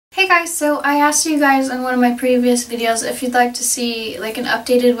guys, so I asked you guys in one of my previous videos if you'd like to see like an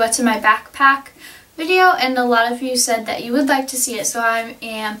updated what's in my backpack video, and a lot of you said that you would like to see it, so I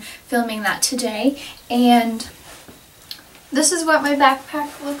am filming that today. And this is what my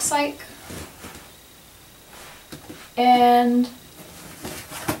backpack looks like, and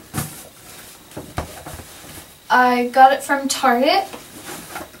I got it from Target.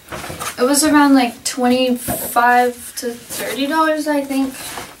 It was around like $25 to $30, I think.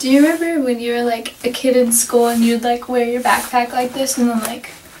 Do you remember when you were like a kid in school and you'd like wear your backpack like this, and then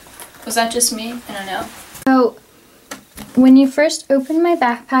like, was that just me? I don't know. So when you first open my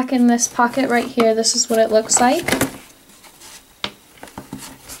backpack in this pocket right here, this is what it looks like.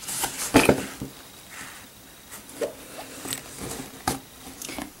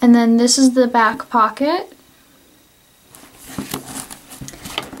 And then this is the back pocket.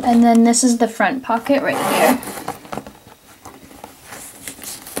 And then this is the front pocket right here.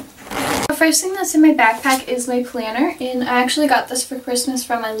 The first thing that's in my backpack is my planner, and I actually got this for Christmas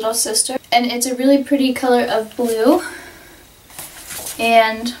from my little sister. And it's a really pretty color of blue.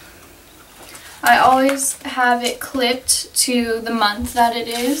 And I always have it clipped to the month that it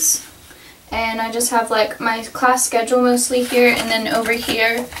is. And I just have like my class schedule mostly here, and then over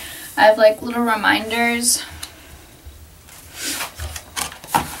here I have like little reminders.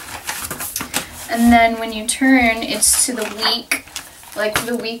 And then when you turn, it's to the week, like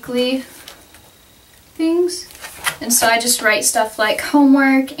the weekly things. And so I just write stuff like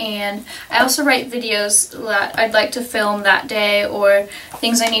homework, and I also write videos that I'd like to film that day or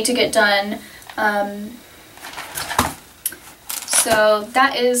things I need to get done. So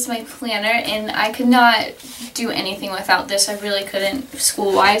that is my planner, and I could not do anything without this. I really couldn't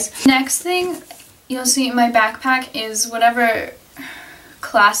school-wise. Next thing you'll see in my backpack is whatever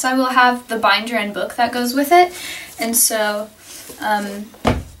class I will have, the binder and book that goes with it. And so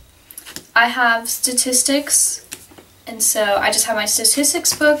I have statistics, and so I just have my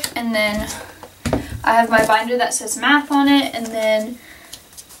statistics book, and then I have my binder that says math on it, and then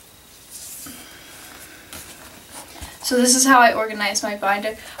so this is how I organize my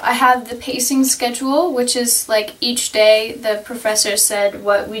binder. I have the pacing schedule, which is like each day the professor said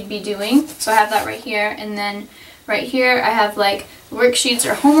what we'd be doing. So I have that right here, and then right here I have like worksheets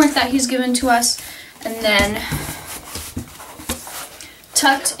or homework that he's given to us, and then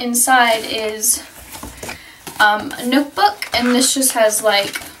tucked inside is a notebook, and this just has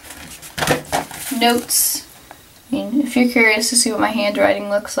like notes. I mean, if you're curious to see what my handwriting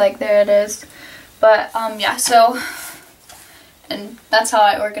looks like, there it is. But yeah, so, and that's how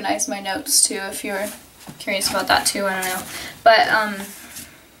I organize my notes too, if you're curious about that too, I don't know. But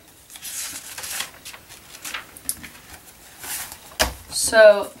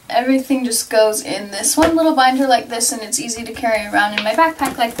so everything just goes in this one little binder like this, and it's easy to carry around in my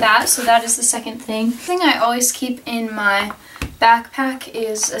backpack like that. So that is the second thing. The thing I always keep in my backpack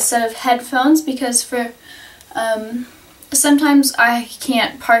is a set of headphones, because for sometimes I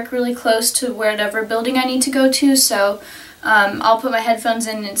can't park really close to whatever building I need to go to, so I'll put my headphones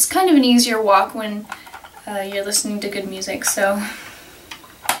in. It's kind of an easier walk when you're listening to good music. So,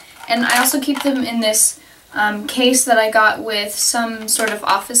 and I also keep them in this case that I got with some sort of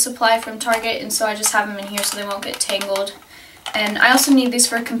office supply from Target, and so I just have them in here so they won't get tangled. And I also need these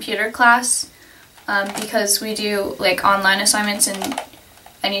for computer class because we do like online assignments, and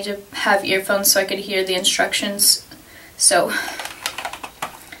I need to have earphones so I could hear the instructions. So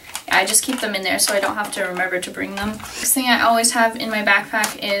I just keep them in there so I don't have to remember to bring them. Next thing I always have in my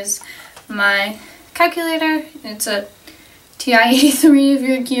backpack is my calculator. It's a TI-83 if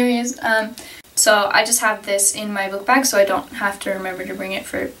you're curious. So I just have this in my book bag so I don't have to remember to bring it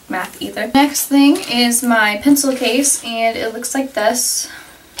for math either. Next thing is my pencil case, and it looks like this.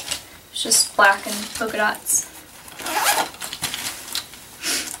 It's just black and polka dots.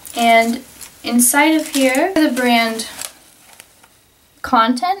 And inside of here, the brand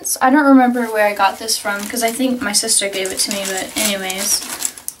Contents. I don't remember where I got this from because I think my sister gave it to me, but anyways.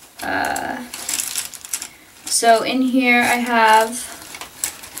 So in here I have,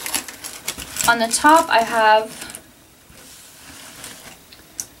 on the top I have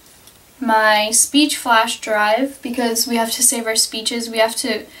my speech flash drive, because we have to save our speeches.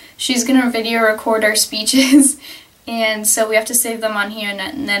 She's gonna video record our speeches, and so we have to save them on here,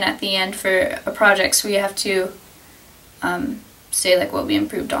 and then at the end for a project, so we have to say like what we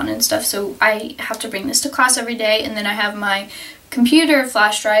improved on and stuff. So I have to bring this to class every day. And then I have my computer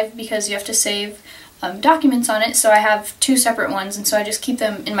flash drive, because you have to save documents on it, so I have two separate ones, and so I just keep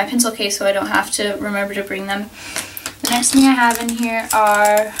them in my pencil case so I don't have to remember to bring them. The next thing I have in here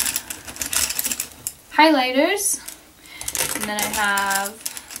are highlighters, and then I have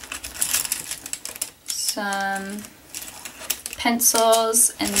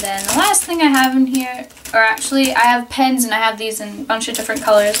pencils, and then the last thing I have in here, or actually I have pens, and I have these in a bunch of different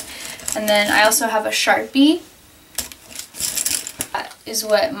colors, and then I also have a Sharpie. That is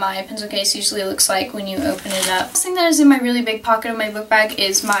what my pencil case usually looks like when you open it up. The thing that is in my really big pocket of my book bag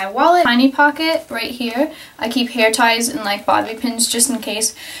is my wallet. Tiny pocket right here. I keep hair ties and like bobby pins just in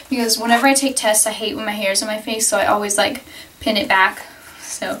case, because whenever I take tests I hate when my hair is in my face, so I always like pin it back.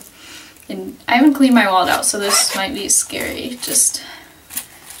 So, and I haven't cleaned my wallet out, so this might be scary.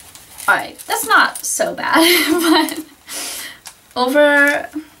 Alright, that's not so bad, but over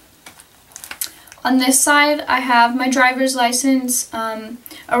on this side I have my driver's license, a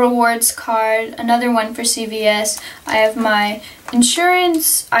rewards card, another one for CVS, I have my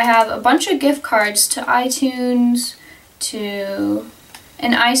insurance, I have a bunch of gift cards to iTunes, to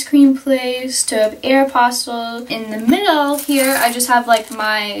an ice cream place, to Aeropostale. In the middle here I just have like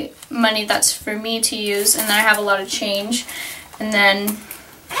my money that's for me to use, and then I have a lot of change. And then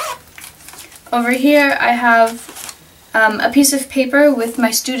over here I have a piece of paper with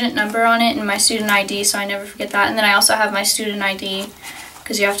my student number on it and my student ID, so I never forget that. And then I also have my student ID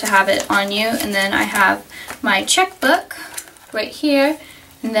because you have to have it on you. And then I have my checkbook right here,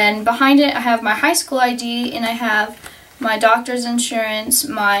 and then behind it I have my high school ID, and I have my doctor's insurance,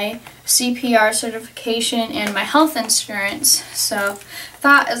 my CPR certification, and my health insurance. So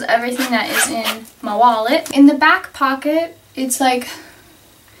that is everything that is in my wallet. In the back pocket, it's like,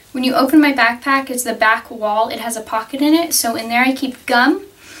 when you open my backpack, it's the back wall, it has a pocket in it, so in there I keep gum,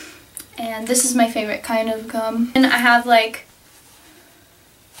 and this is my favorite kind of gum. And I have like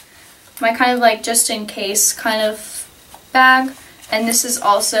my kind of like just in case kind of bag, and this is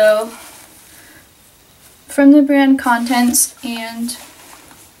also from the brand Contents, and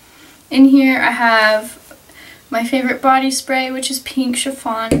in here I have my favorite body spray, which is pink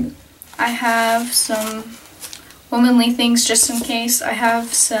chiffon. I have some womanly things just in case. I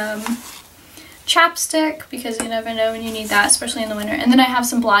have some chapstick because you never know when you need that, especially in the winter. And then I have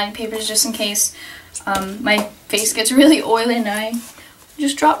some blotting papers just in case my face gets really oily and I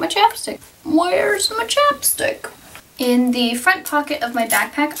just drop my chapstick. Where's my chapstick? In the front pocket of my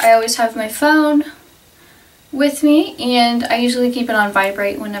backpack, I always have my phone with me, and I usually keep it on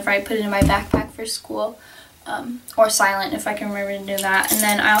vibrate whenever I put it in my backpack for school, or silent if I can remember to do that. And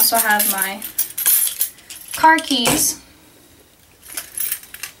then I also have my car keys,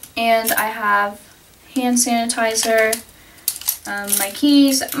 and I have hand sanitizer, my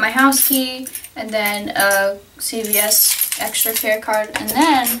keys, my house key, and then a CVS extra care card. And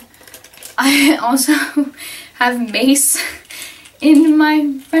then I also have mace in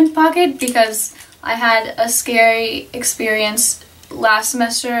my front pocket because I had a scary experience last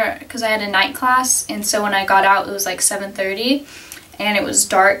semester because I had a night class, and so when I got out it was like 7:30 and it was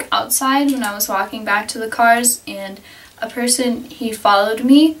dark outside when I was walking back to the cars, and a person, he followed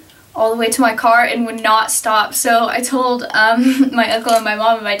me all the way to my car and would not stop. So I told my uncle and my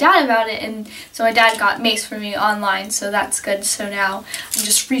mom and my dad about it, and so my dad got mace for me online, so that's good. So now I'm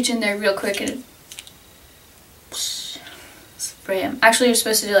just reach in there real quick and spray him. Actually you're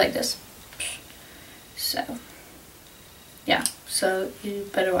supposed to do like this. So yeah, so you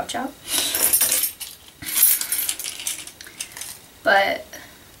better watch out. But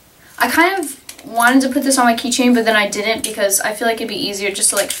I kind of wanted to put this on my keychain, but then I didn't because I feel like it'd be easier just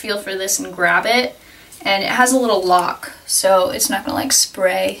to like feel for this and grab it. And it has a little lock, so it's not gonna like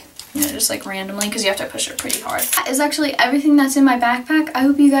spray, you know, just like randomly, because you have to push it pretty hard. That is actually everything that's in my backpack. I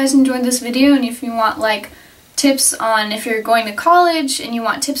hope you guys enjoyed this video, and if you want like tips on if you're going to college and you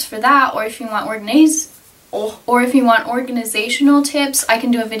want tips for that, or if you want organizational tips, I can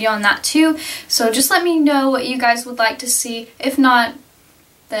do a video on that too. So just let me know what you guys would like to see. If not,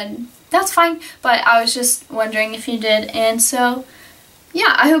 then that's fine. But I was just wondering if you did. And so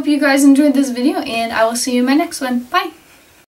yeah, I hope you guys enjoyed this video, and I will see you in my next one. Bye!